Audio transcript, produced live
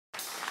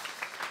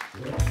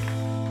It's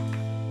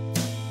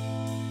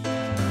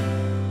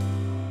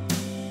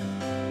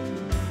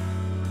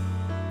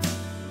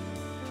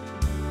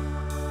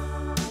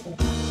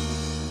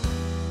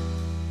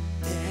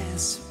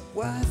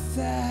worth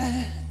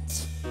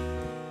it.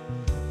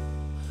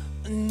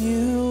 A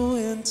new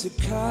winter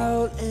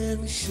coat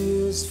and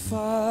shoes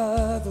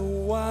for the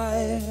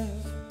wife,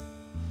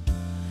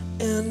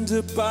 and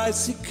a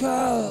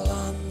bicycle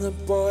on the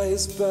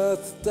boy's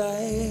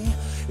birthday.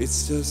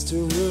 It's just a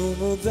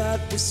rumor that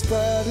we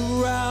spread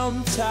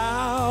around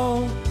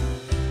town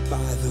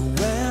by the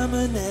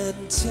women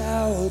and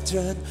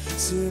children.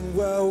 Soon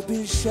we'll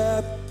be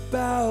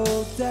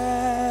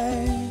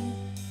shipbuilding.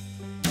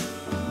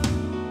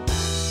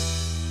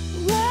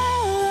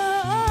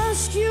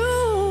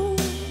 Rescue.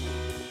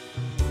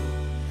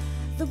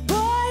 The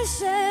boy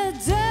said,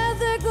 Dad,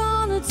 they're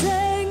gonna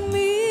take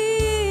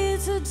me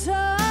to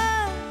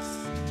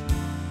task,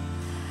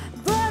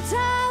 but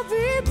I'll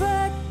be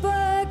back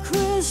by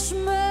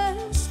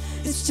Christmas.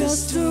 It's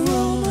just a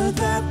rumor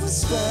that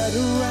was spread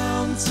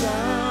around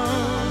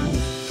town.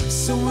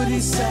 Somebody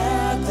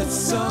said that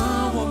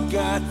someone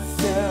got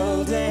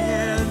filled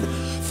in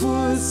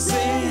for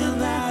saying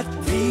that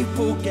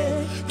people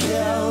get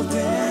killed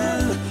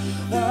in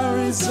the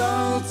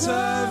result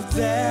of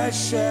their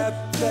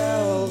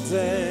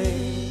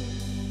shipbuilding.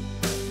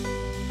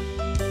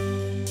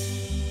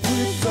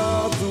 With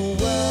all the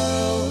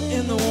world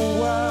in the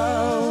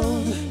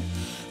world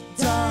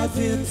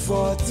diving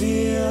for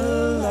dear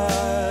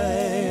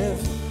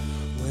life,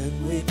 when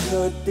we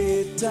could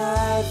be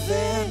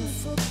diving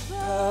for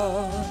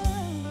power.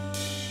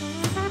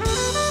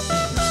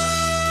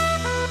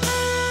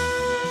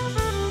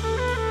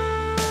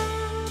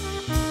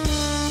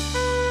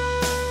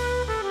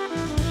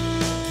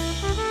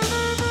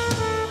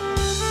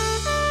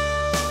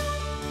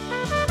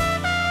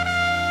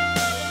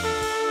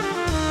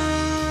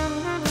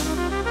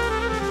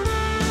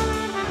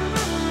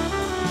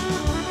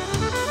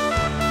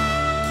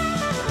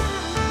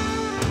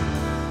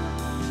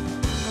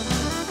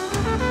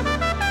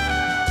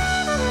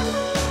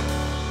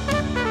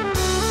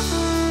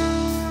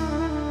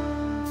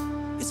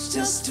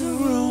 Just a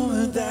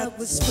rumor that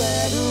was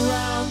spread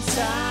around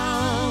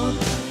town.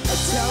 A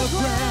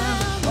telegram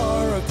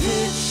or a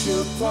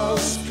picture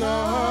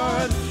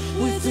postcard.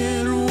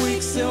 Within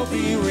weeks they'll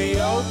be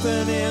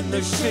reopening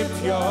the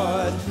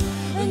shipyard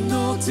and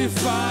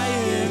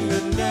notifying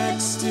the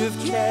next of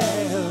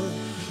kin.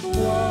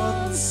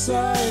 Once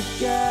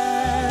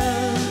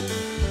again,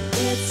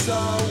 it's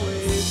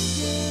always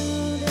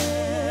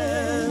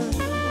shooting.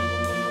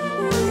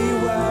 We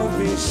will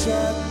be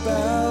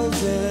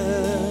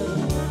shipbuilding.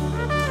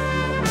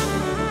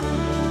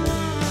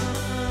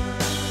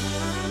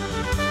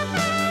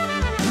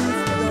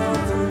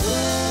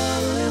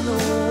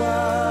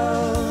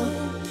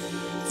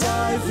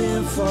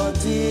 For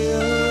dear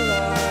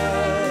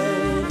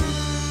life,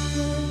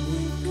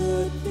 we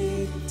could be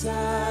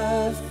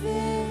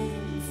diving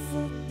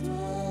for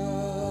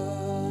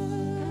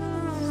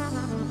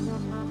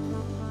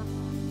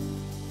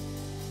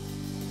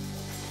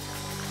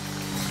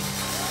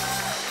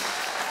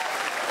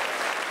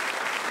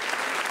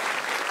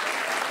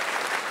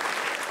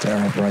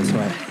Daryl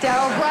Braithwaite.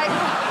 Daryl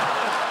Braithwaite.